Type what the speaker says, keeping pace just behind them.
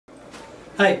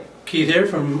Hi, Keith here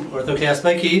from Orthocast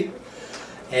by Keith.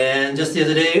 And just the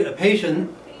other day, a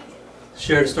patient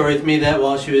shared a story with me that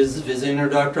while she was visiting her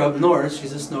doctor up north,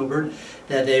 she's a snowbird,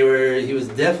 that he was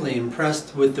definitely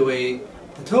impressed with the way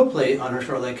the toe plate on her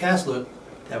short leg cast looked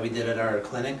that we did at our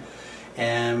clinic.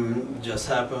 And just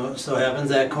so happens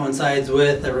that coincides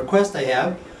with a request I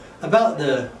have about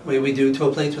the way we do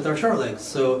toe plates with our short legs.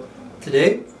 So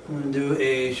today, I'm going to do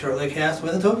a short leg cast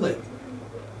with a toe plate.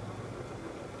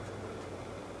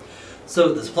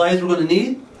 So the supplies we're going to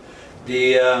need: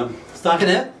 the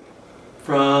stockinette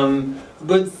from a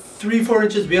good 3-4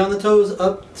 inches beyond the toes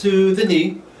up to the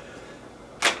knee,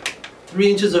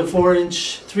 3 rolls of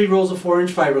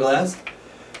 4-inch fiberglass,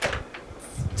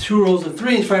 2 rolls of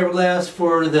 3-inch fiberglass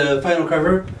for the final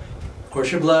cover, of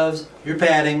course your gloves, your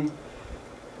padding,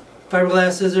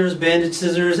 fiberglass scissors, bandage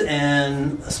scissors,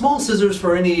 and small scissors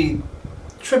for any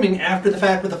trimming after the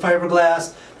fact with the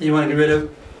fiberglass that you want to get rid of.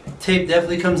 Tape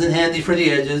definitely comes in handy for the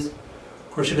edges.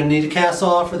 Of course, you're going to need a cast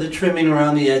saw for the trimming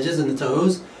around the edges and the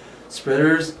toes.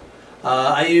 Spreaders.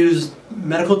 I use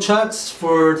medical chucks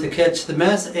to catch the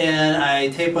mess, and I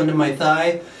tape onto my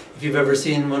thigh. If you've ever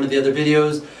seen one of the other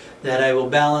videos, that I will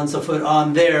balance a foot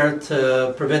on there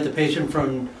to prevent the patient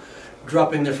from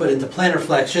dropping their foot into plantar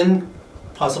flexion,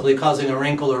 possibly causing a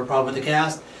wrinkle or a problem with the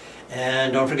cast.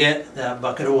 And don't forget that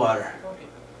bucket of water.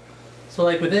 So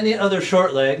like with any other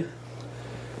short leg,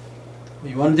 what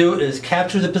you want to do is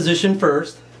capture the position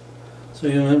first. So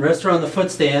you want to rest her on the foot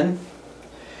stand.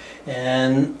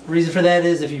 And the reason for that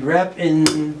is if you wrap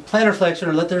in plantar flexion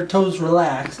or let their toes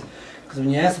relax, because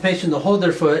when you ask the patient to hold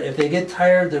their foot, if they get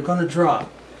tired, they're going to drop.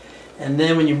 And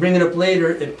then when you bring it up later,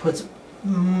 it puts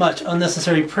much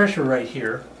unnecessary pressure right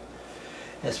here.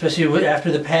 Especially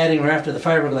after the padding or after the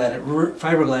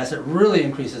fiberglass, it really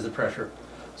increases the pressure.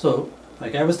 So,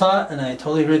 like I was taught, and I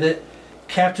totally agree with it,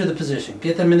 capture the position.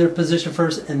 Get them in their position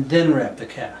first and then wrap the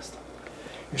cast.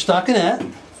 Your stockinette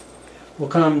will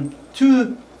come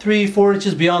 2, 3, 4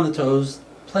 inches beyond the toes.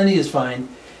 Plenty is fine.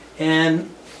 And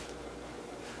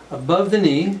above the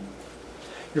knee,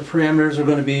 your parameters are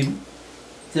going to be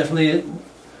definitely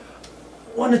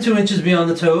 1 to 2 inches beyond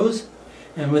the toes.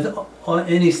 And with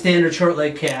any standard short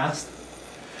leg cast,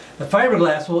 the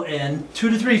fiberglass will end 2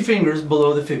 to 3 fingers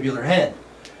below the fibular head.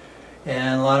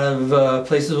 And a lot of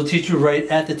places will teach you right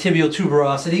at the tibial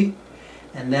tuberosity,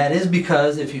 and that is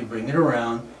because if you bring it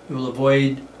around, you will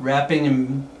avoid wrapping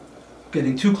and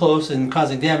getting too close and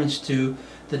causing damage to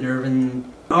the nerve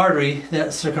and artery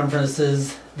that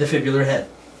circumferences the fibular head.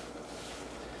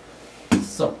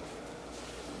 So,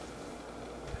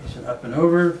 patient up and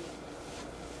over.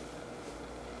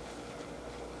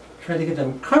 Try to get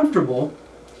them comfortable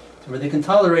to where they can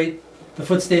tolerate the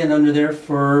foot stand under there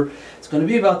for, it's going to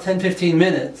be about 10-15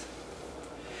 minutes.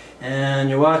 And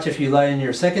you watch, if you lie in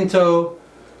your second toe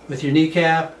with your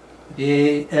kneecap,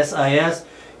 the SIS,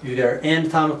 you are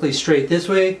anatomically straight this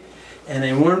way. And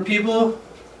I warn people,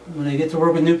 when I get to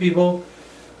work with new people,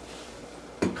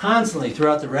 constantly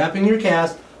throughout the wrapping your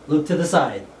cast, look to the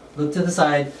side. Look to the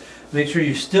side. Make sure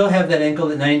you still have that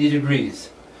ankle at 90 degrees.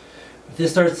 If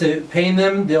this starts to pain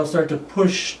them, they'll start to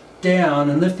push down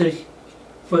and lift their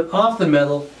foot off the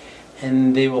metal,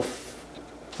 and they will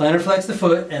plantar flex the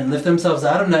foot and lift themselves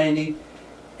out of 90,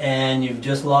 and you've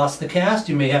just lost the cast.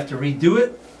 You may have to redo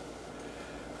it.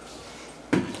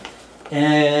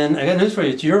 And I got news for you,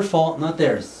 it's your fault, not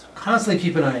theirs. Constantly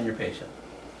keep an eye on your patient.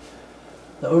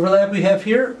 The overlap we have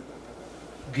here,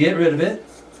 get rid of it.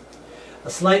 A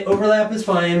slight overlap is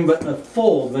fine, but a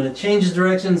fold, when it changes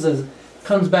directions and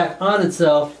comes back on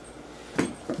itself,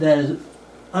 that is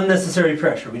unnecessary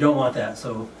pressure. We don't want that.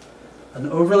 So an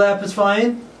overlap is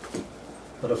fine,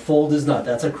 but a fold is not.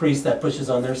 That's a crease that pushes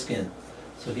on their skin.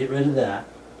 So get rid of that.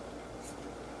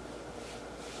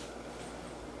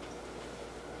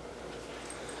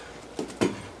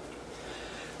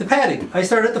 The padding. I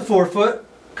start at the forefoot,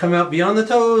 come out beyond the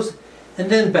toes, and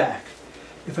then back.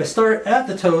 If I start at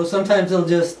the toes, sometimes they'll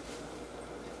just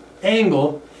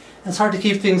angle, and it's hard to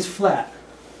keep things flat.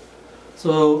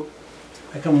 So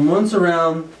I come once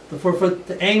around the forefoot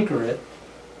to anchor it,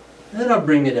 and then I'll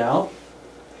bring it out,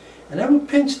 and I will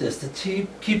pinch this to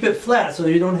keep it flat so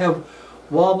you don't have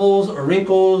wobbles or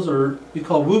wrinkles or we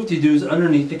call whoop-de-doos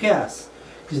underneath the cast.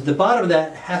 Because the bottom of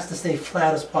that has to stay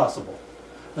flat as possible.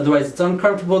 Otherwise it's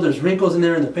uncomfortable, there's wrinkles in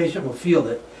there, and the patient will feel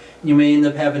it. And you may end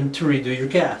up having to redo your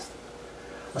cast.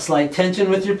 A slight tension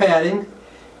with your padding.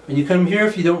 When you come here,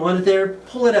 if you don't want it there,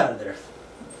 pull it out of there.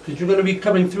 Because you're going to be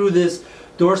coming through this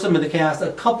dorsum of the cast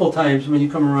a couple times when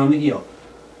you come around the heel.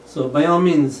 So by all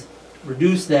means,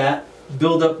 reduce that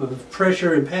buildup of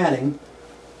pressure and padding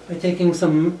by taking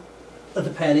some of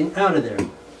the padding out of there.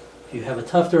 If you have a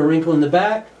tuft or a wrinkle in the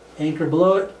back, anchor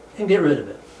below it and get rid of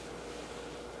it.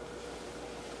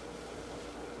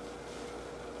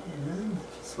 And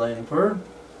sliding forward,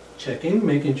 checking,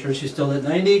 making sure she's still at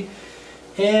 90,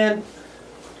 and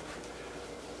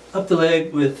up the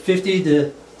leg with 50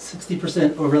 to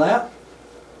 60% overlap.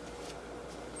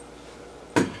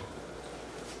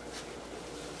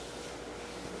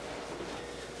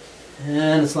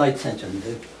 And a slight tension.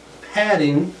 The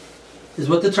padding is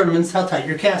what determines how tight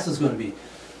your cast is going to be.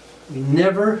 We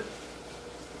never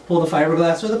pull the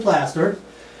fiberglass or the plaster,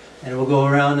 and we'll go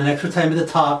around an extra time at the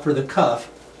top for the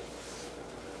cuff.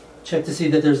 Check to see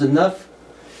that there's enough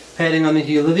padding on the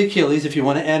heel of the Achilles. If you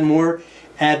want to add more,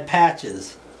 add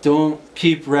patches. Don't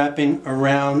keep wrapping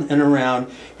around and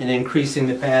around and increasing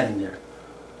the padding there.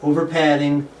 Over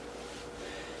padding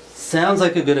sounds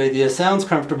like a good idea, sounds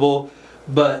comfortable,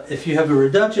 but if you have a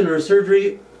reduction or a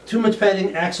surgery, too much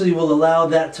padding actually will allow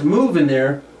that to move in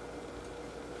there,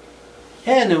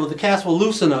 and the cast will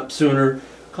loosen up sooner,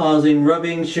 causing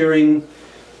rubbing, shearing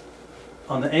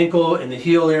on the ankle and the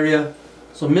heel area.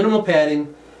 So minimal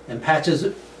padding and patches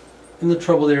in the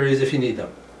troubled areas if you need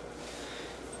them.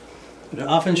 What I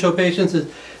often show patients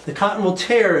is the cotton will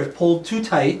tear if pulled too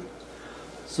tight.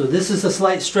 So this is a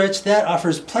slight stretch. That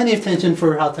offers plenty of tension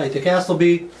for how tight the cast will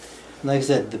be. And like I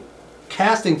said, the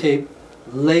casting tape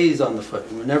lays on the foot.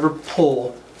 You never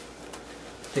pull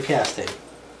the cast tape.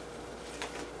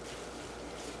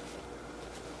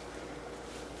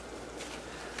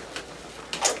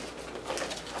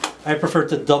 I prefer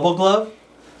to double glove,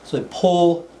 so I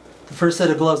pull the first set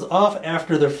of gloves off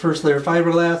after the first layer of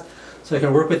fiberglass, so I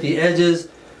can work with the edges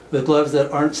with gloves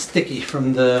that aren't sticky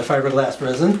from the fiberglass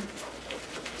resin.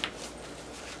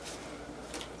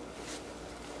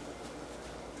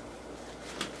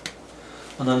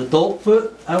 On an adult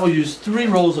foot, I will use 3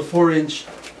 rolls of 4-inch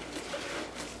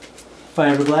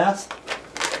fiberglass,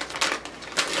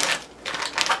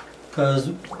 because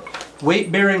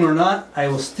weight bearing or not, I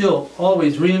will still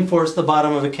always reinforce the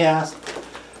bottom of a cast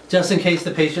just in case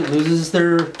the patient loses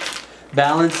their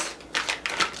balance.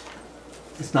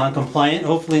 It's non-compliant,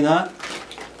 hopefully not,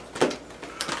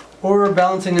 or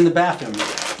balancing in the bathroom.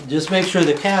 Just make sure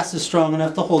the cast is strong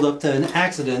enough to hold up to an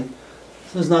accident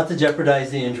so as not to jeopardize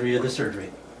the injury or the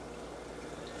surgery.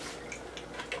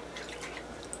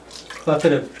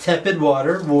 Bucket of tepid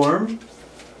water, warm.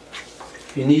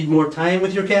 If you need more time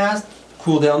with your cast,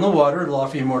 cool down the water, it'll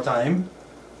offer you more time.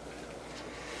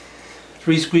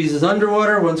 3 squeezes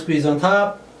underwater, 1 squeeze on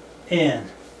top, and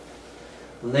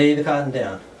lay the cotton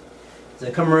down. As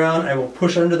I come around, I will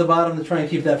push under the bottom to try and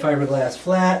keep that fiberglass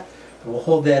flat. I will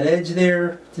hold that edge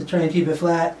there to try and keep it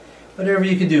flat. Whatever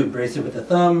you can do, brace it with the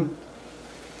thumb.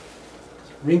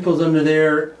 Wrinkles under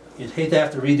there, you'd hate to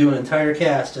have to redo an entire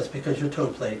cast just because your toe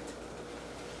plate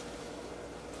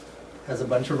has a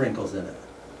bunch of wrinkles in it.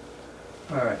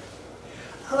 Alright.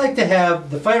 I like to have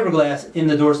the fiberglass in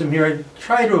the dorsum here. I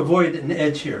try to avoid an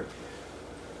edge here.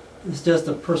 It's just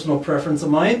a personal preference of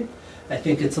mine. I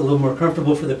think it's a little more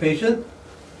comfortable for the patient.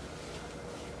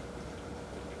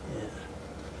 Yeah.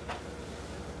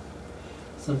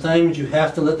 Sometimes you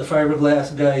have to let the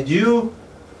fiberglass guide you.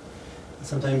 And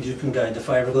sometimes you can guide the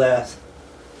fiberglass.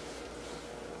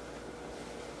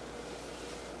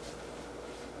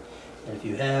 And if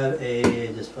you have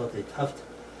I just felt a tuft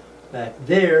back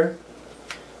there,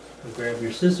 grab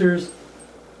your scissors,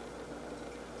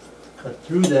 cut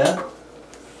through that,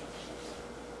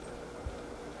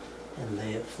 and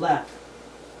lay it flat.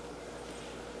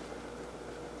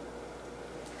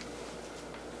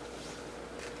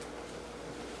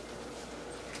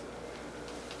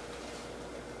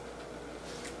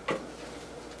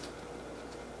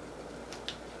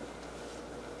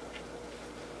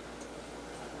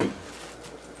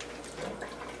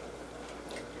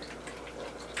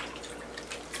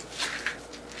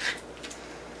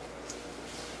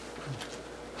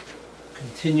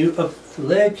 Continue up the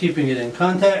leg, keeping it in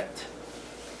contact.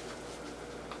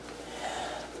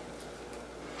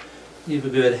 Leave a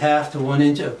good 1/2 to 1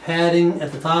 inch of padding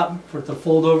at the top for it to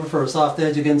fold over for a soft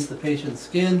edge against the patient's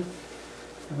skin.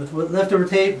 And with leftover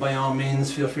tape, by all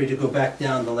means, feel free to go back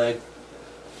down the leg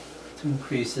to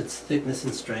increase its thickness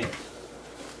and strength.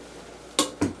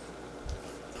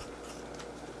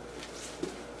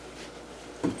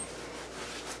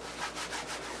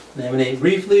 Laminate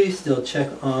briefly, still check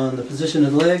on the position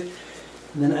of the leg,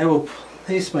 and then I will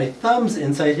place my thumbs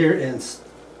inside here and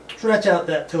stretch out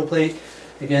that toe plate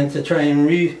again to try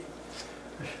and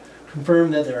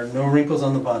confirm that there are no wrinkles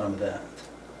on the bottom of that.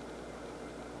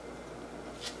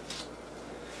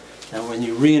 Now when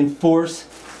you reinforce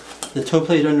the toe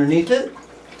plate underneath it,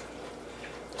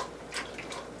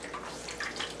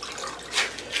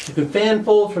 You can fan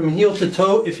fold from heel to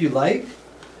toe if you like.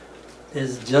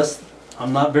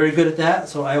 I'm not very good at that,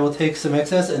 so I will take some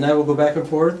excess and I will go back and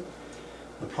forth.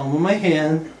 The palm of my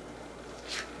hand.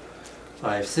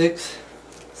 5, 6,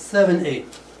 7, 8.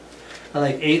 I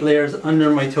like 8 layers under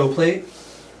my toe plate.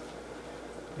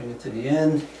 Bring it to the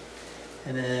end,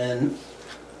 and then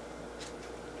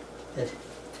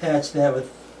attach that with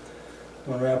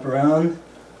one wrap around,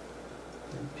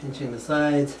 and pinching the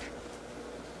sides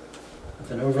with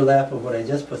an overlap of what I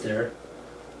just put there.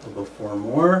 I'll go 4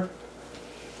 more.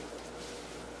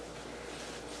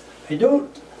 I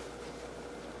don't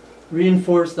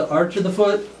reinforce the arch of the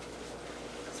foot.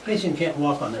 This patient can't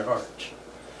walk on their arch.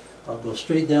 I'll go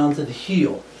straight down to the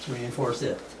heel to reinforce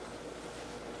it.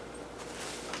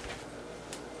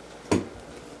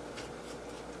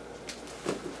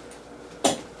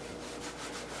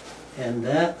 And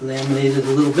that laminated a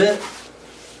little bit.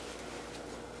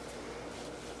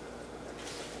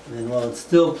 And then while it's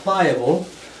still pliable,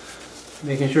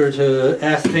 making sure to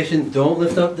ask the patient, don't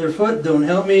lift up their foot, don't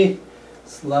help me.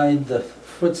 Slide the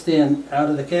foot stand out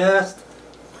of the cast.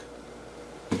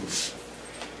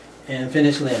 And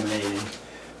finish laminating.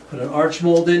 Put an arch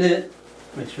mold in it.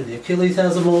 Make sure the Achilles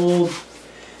has a mold.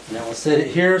 And I will set it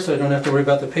here so I don't have to worry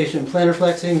about the patient plantar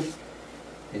flexing.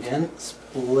 Again,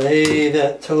 splay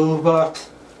that toe box.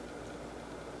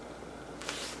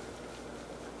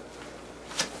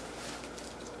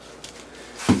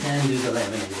 And do the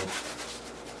laminating.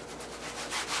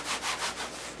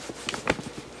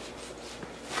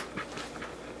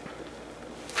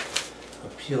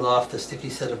 I'll peel off the sticky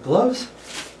set of gloves.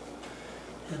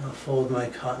 And I'll fold my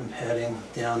cotton padding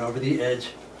down over the edge.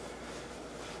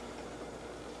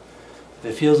 If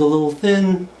it feels a little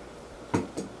thin, you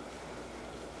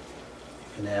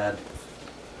can add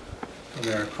from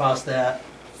there across that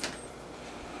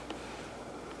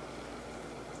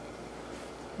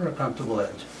for a comfortable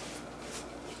edge.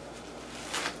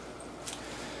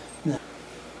 Now,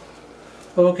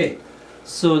 okay,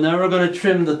 so now we're going to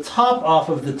trim the top off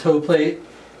of the toe plate.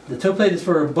 The toe plate is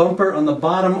for a bumper on the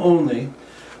bottom only.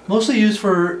 Mostly used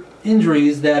for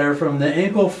injuries that are from the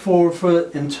ankle,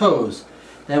 forefoot, and toes.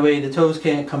 That way the toes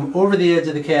can't come over the edge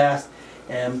of the cast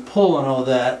and pull on all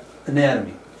that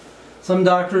anatomy. Some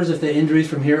doctors, if the injury's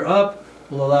from here up,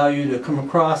 will allow you to come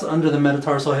across under the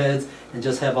metatarsal heads and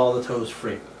just have all the toes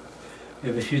free. We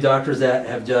have a few doctors that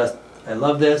have just, I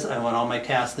love this, I want all my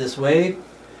casts this way.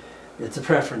 It's a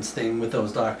preference thing with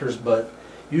those doctors, but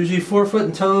usually forefoot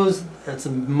and toes, that's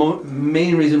the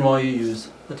main reason why you use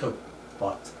the toe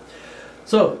box.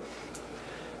 So,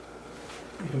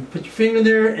 you can put your finger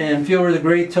there and feel where the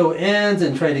great toe ends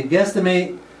and try to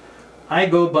guesstimate. I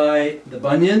go by the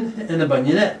bunion and the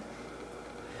bunionette.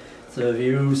 So if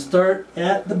you start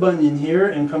at the bunion here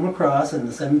and come across in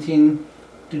the 17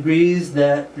 degrees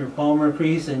that your palmar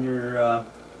crease and your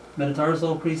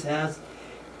metatarsal crease has,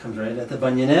 comes right at the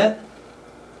bunionette.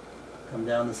 Come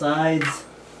down the sides,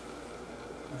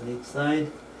 on each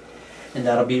side, and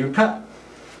that'll be your cut.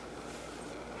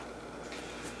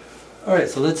 Alright,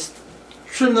 so let's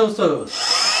trim those toes.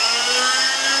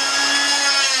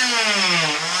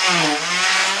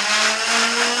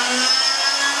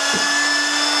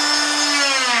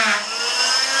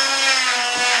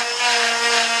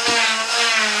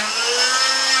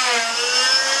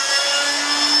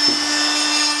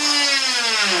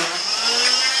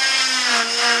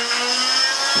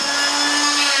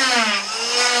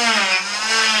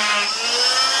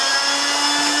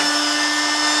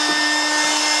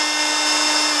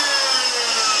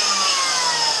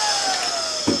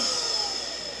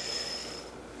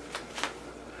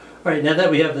 Alright, now that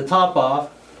we have the top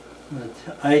off,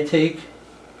 I take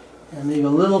and leave a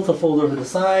little to fold over the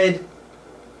side,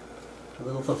 a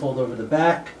little to fold over the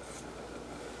back,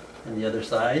 and the other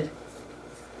side.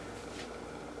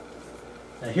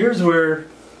 Now here's where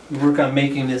we work on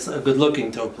making this a good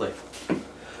looking toe plate.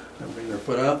 I'll bring our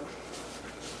foot up.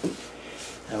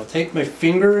 I'll take my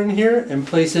finger in here and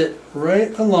place it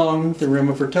right along the rim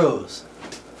of her toes.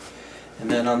 And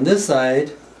then on this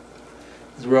side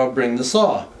is where I'll bring the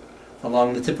saw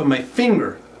along the tip of my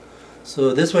finger.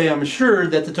 So this way I'm assured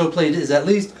that the toe plate is at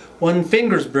least 1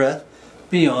 finger's breadth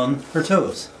beyond her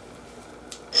toes.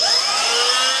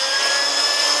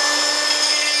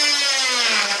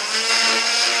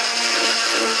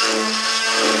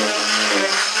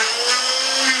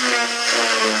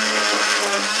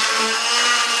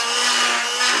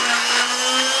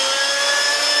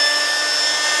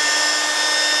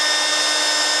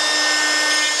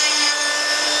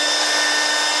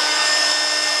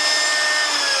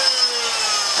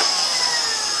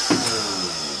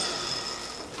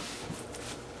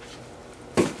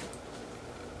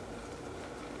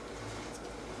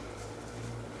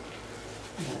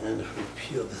 And if we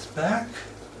peel this back,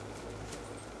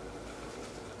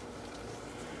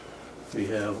 we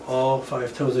have all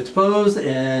 5 toes exposed,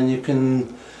 and you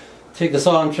can take the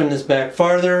saw and trim this back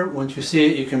farther. Once you see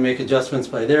it, you can make adjustments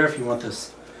by there if you want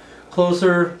this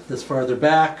closer, this farther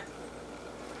back.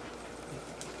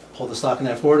 Pull the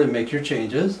stockinette forward and make your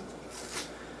changes.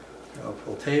 I'll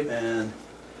pull tape and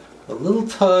a little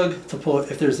tug to pull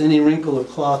if there's any wrinkle of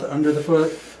cloth under the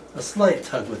foot, a slight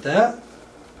tug with that.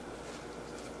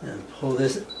 And pull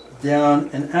this down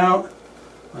and out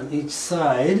on each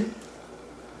side.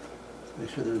 Make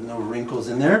sure there's no wrinkles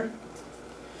in there.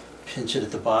 Pinch it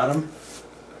at the bottom.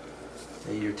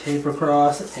 Lay your tape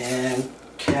across and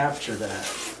capture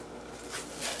that.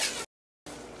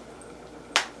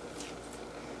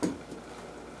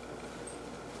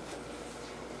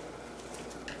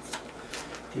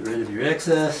 Get rid of your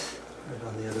excess right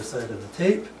on the other side of the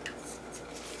tape.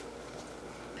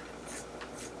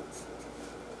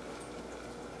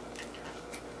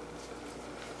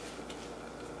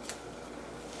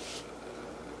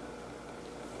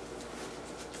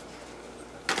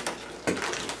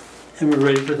 And we're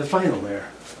ready for the final layer.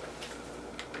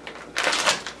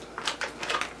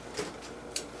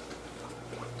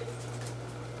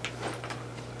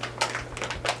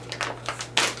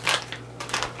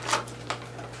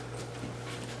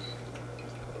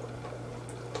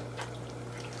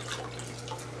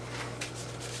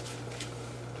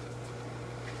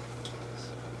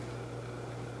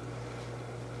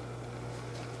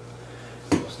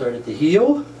 We'll start at the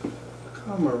heel,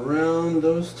 come around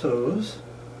those toes.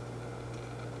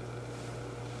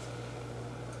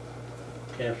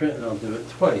 Capture it, and I'll do it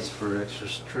twice for extra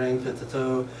strength at the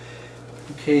toe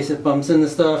in case it bumps into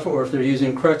stuff, or if they're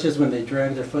using crutches when they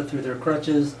drag their foot through their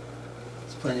crutches.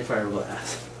 There's plenty of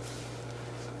fiberglass.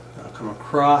 I'll come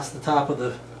across the top of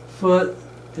the foot,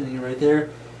 getting it right there.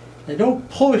 I don't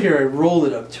pull here, I roll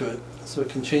it up to it so it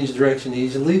can change direction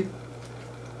easily.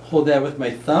 Hold that with my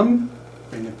thumb,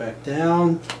 bring it back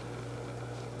down,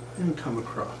 and come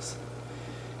across.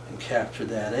 And capture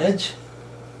that edge.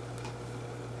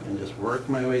 And just work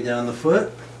my way down the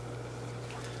foot.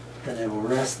 Then I will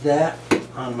rest that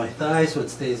on my thigh so it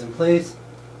stays in place.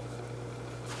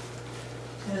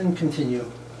 And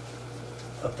continue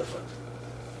up the foot.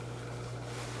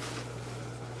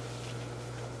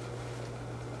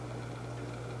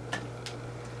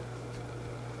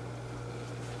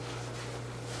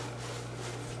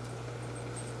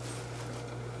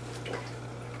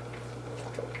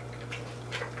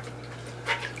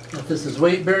 If this is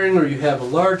weight bearing, or you have a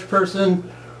large person,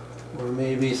 or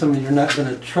maybe somebody you're not going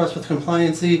to trust with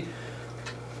compliancy,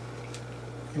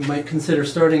 you might consider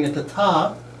starting at the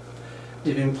top,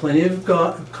 leaving plenty of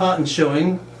cotton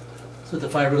showing so the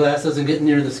fiberglass doesn't get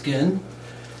near the skin.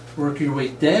 Work your way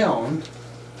down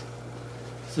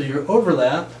so your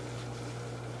overlap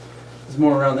is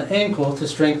more around the ankle to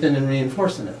strengthen and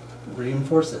reinforce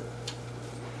it.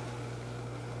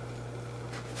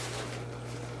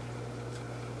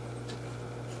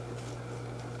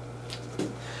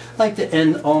 I like to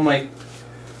end all my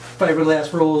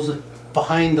fiberglass rolls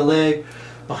behind the leg,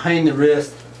 behind the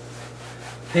wrist.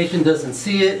 The patient doesn't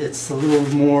see it, it's a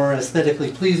little more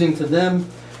aesthetically pleasing to them.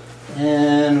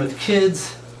 And with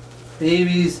kids,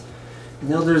 babies,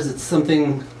 and elders, it's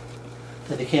something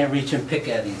that they can't reach and pick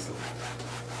at easily.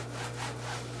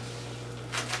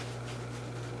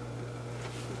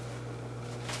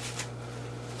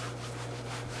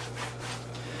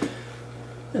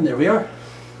 And there we are.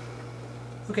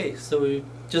 Okay, so we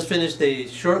just finished a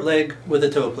short leg with a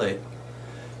toe plate.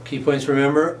 Key points to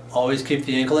remember: always keep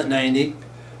the ankle at 90.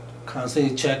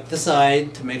 Constantly check the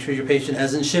side to make sure your patient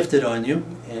hasn't shifted on you.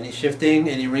 Any shifting,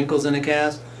 any wrinkles in a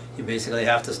cast, you basically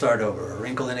have to start over. A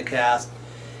wrinkle in a cast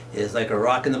is like a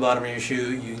rock in the bottom of your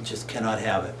shoe. You just cannot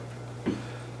have it.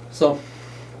 So,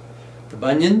 the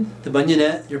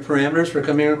bunionette, your parameters for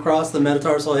coming across the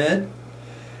metatarsal head.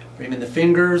 Bringing the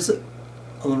fingers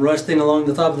resting along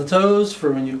the top of the toes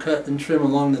for when you cut and trim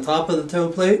along the top of the toe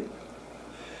plate.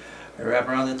 I wrap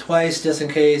around it twice just in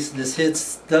case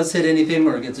this does hit anything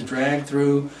or it gets dragged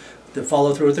through the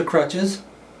follow through with the crutches.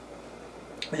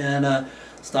 And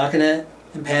stockinette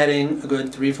and padding a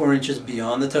good 3-4 inches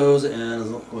beyond the toes,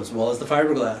 and as well as the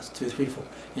fiberglass 2-3-4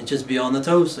 inches beyond the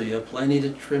toes, so you have plenty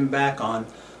to trim back on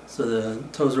so the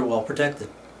toes are well protected.